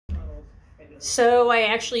So I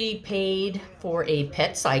actually paid for a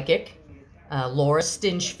pet psychic, Laura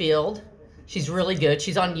Stinchfield. She's really good.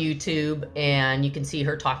 She's on YouTube, and you can see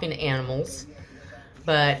her talking to animals.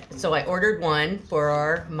 But so I ordered one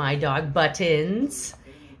for my dog Buttons,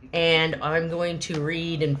 and I'm going to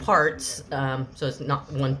read in parts, so it's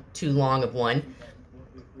not one too long of one.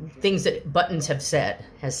 Things that Buttons has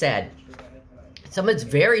said. Some of it's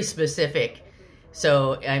very specific,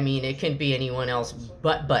 so I mean it can be anyone else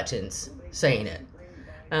but Buttons saying it.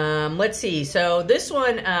 Let's see. So this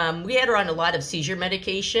one, we had her on a lot of seizure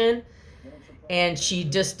medication, and she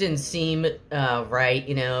just didn't seem right.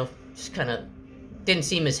 You know, just kind of didn't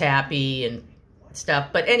seem as happy and stuff.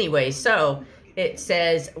 But anyway, so it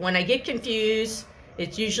says, when I get confused,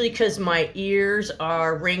 it's usually because my ears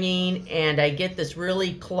are ringing and I get this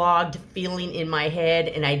really clogged feeling in my head,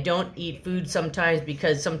 and I don't eat food sometimes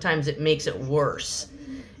because sometimes it makes it worse.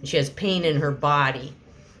 And she has pain in her body.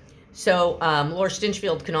 So Laura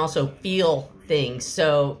Stinchfield can also feel things.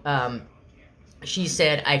 So she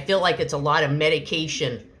said, I feel like it's a lot of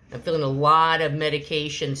medication. I'm feeling a lot of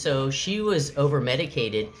medication. So she was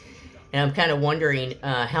over-medicated. And I'm kind of wondering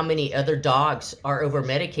how many other dogs are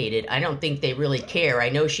over-medicated. I don't think they really care. I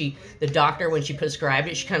know the doctor, when she prescribed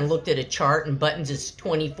it, she kind of looked at a chart, and Buttons is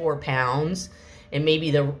 24 pounds. And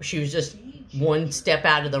maybe she was just one step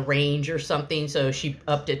out of the range or something, so she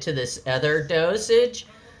upped it to this other dosage.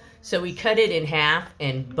 So we cut it in half,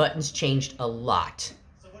 and Buttons changed a lot.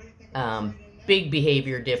 Big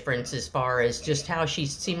behavior difference as far as just how she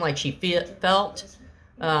seemed like she felt.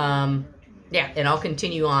 Yeah, and I'll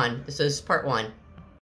continue on. This is part one.